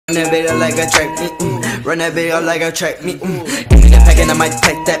Run that bitch like a track, run that bitch like a track, give me that pack and I might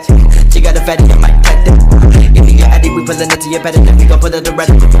pack that. She got a fatty, I might pack that. Give me your addy, we pulling it to your pattern, then we gon' put it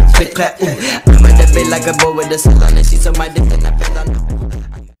around, click clap. I run that bitch like a boy with a salon, and she's on my dick, and I fell on.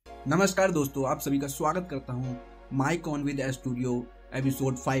 नमस्कार दोस्तों, आप सभी का स्वागत करता हूं माई cone with studio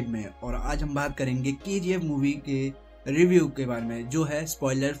episode 5 में। और आज हम बात करेंगे केजीएफ मूवी के रिव्यू के बारे में, जो है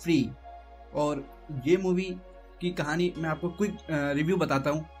स्पॉइलर फ्री। और ये मूवी की कहानी मैं आपको क्विक रिव्यू बताता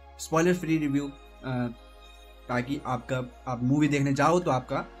हूं, स्पॉइलर फ्री रिव्यू, ताकि आप मूवी देखने जाओ तो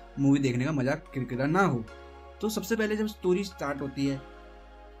आपका मूवी देखने का मजा किरकिरा ना हो। तो सबसे पहले जब स्टोरी स्टार्ट होती है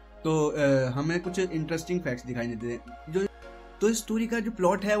तो हमें कुछ इंटरेस्टिंग फैक्ट्स दिखाई देते हैं। तो इस स्टोरी का जो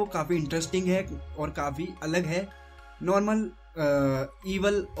प्लॉट है वो काफ़ी इंटरेस्टिंग है और काफ़ी अलग है। नॉर्मल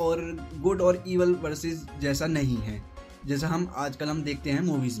ईवल और गुड और ईवल वर्सेस जैसा नहीं है, जैसा आजकल हम देखते हैं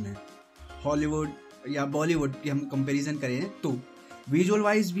मूवीज़ में। हॉलीवुड या बॉलीवुड की हम कंपैरिजन करें तो विजुअल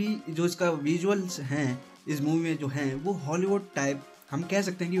वाइज भी जो इसका विजुअल्स हैं इस मूवी में जो हैं वो हॉलीवुड टाइप हम कह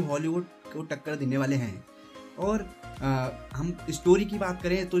सकते हैं कि हॉलीवुड को टक्कर देने वाले हैं। और हम स्टोरी की बात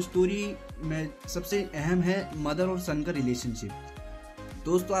करें तो स्टोरी में सबसे अहम है मदर और सन का रिलेशनशिप।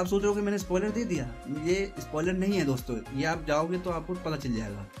 दोस्तों, आप सोच रहे हो कि मैंने स्पॉइलर दे दिया, ये स्पॉइलर नहीं है दोस्तों, ये आप जाओगे तो आपको पता चल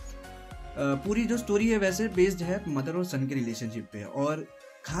जाएगा। पूरी जो स्टोरी है वैसे बेस्ड है मदर और सन के रिलेशनशिप पे, और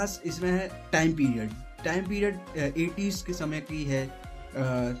ख़ास इसमें है टाइम पीरियड 80s के समय की है।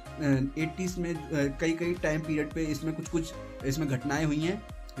 80s में कई टाइम पीरियड पे इसमें कुछ इसमें घटनाएं हुई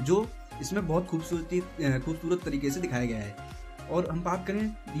हैं जो इसमें बहुत खूबसूरत तरीके से दिखाया गया है। और हम बात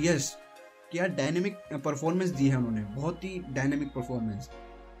करें यस, क्या डायनेमिक परफॉर्मेंस दी है उन्होंने, बहुत ही डायनेमिक परफॉर्मेंस।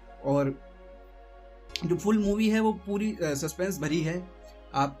 और जो फुल मूवी है वो पूरी सस्पेंस भरी है।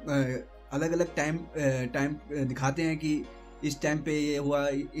 आप अलग अलग टाइम दिखाते हैं कि इस टाइम पे ये हुआ,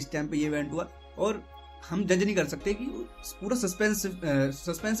 इस टाइम पे ये इवेंट हुआ, और हम जज नहीं कर सकते कि पूरा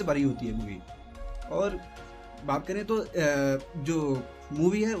सस्पेंस से भरी होती है मूवी। और बात करें तो जो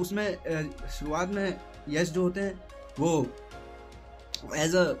मूवी है उसमें शुरुआत में यश जो होते हैं वो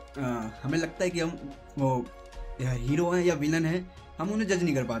एज हमें लगता है कि हम वो हीरो हैं या विलन हैं, हम उन्हें जज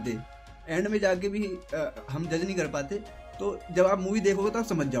नहीं कर पाते। एंड में जाके भी हम जज नहीं कर पाते। तो जब आप मूवी देखोगे तो आप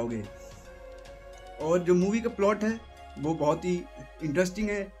समझ जाओगे। और जो मूवी का प्लॉट है वो बहुत ही इंटरेस्टिंग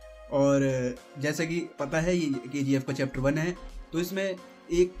है। और जैसा कि पता है ये केजीएफ का चैप्टर 1 है, तो इसमें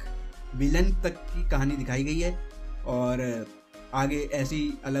एक विलन तक की कहानी दिखाई गई है। और आगे ऐसी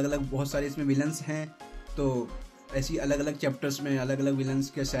अलग अलग बहुत सारे इसमें विलन्स हैं, तो ऐसी अलग अलग चैप्टर्स में अलग अलग विलन्स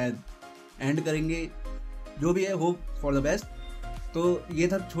के शायद एंड करेंगे। जो भी है, होप फॉर द बेस्ट। तो ये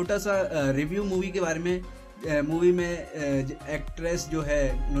था छोटा सा रिव्यू मूवी के बारे में। मूवी में एक्ट्रेस जो है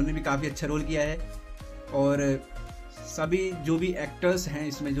उन्होंने भी काफ़ी अच्छा रोल किया है। और सभी जो भी एक्टर्स हैं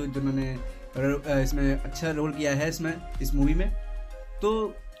इसमें जिन्होंने इसमें अच्छा रोल किया है इस मूवी में। तो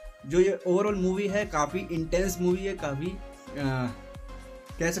जो ये ओवरऑल मूवी है काफ़ी इंटेंस मूवी है, काफ़ी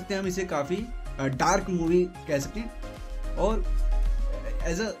कह सकते हैं हम इसे काफ़ी डार्क मूवी कह सकते हैं। और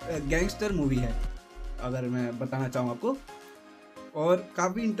एज अ गैंगस्टर मूवी है अगर मैं बताना चाहूँ आपको। और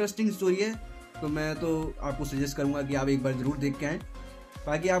काफ़ी इंटरेस्टिंग स्टोरी है। तो मैं तो आपको सजेस्ट करूँगा कि आप एक बार ज़रूर देख के आएँ।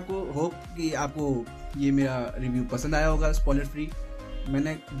 बाकी आपको होप कि आपको ये मेरा रिव्यू पसंद आया होगा स्पॉइलर फ्री।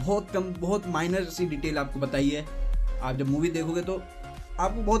 मैंने बहुत माइनर सी डिटेल आपको बताई है। आप जब मूवी देखोगे तो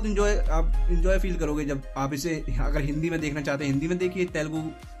आपको बहुत इंजॉय फील करोगे। जब आप इसे अगर हिंदी में देखना चाहते हैं हिंदी में देखिए,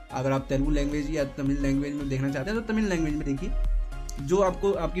 अगर आप तेलुगु लैंग्वेज या तमिल लैंग्वेज में देखना चाहते हैं तो तमिल लैंग्वेज में देखिए, जो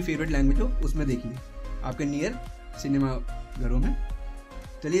आपको आपकी फेवरेट लैंग्वेज हो उसमें देखिए आपके नियर सिनेमा घरों में।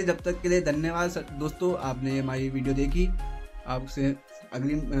 चलिए, जब तक के लिए धन्यवाद दोस्तों, आपने हमारी वीडियो देखी। आपसे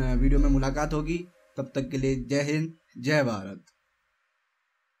अगली वीडियो में मुलाकात होगी, तब तक के लिए जय हिंद, जय भारत।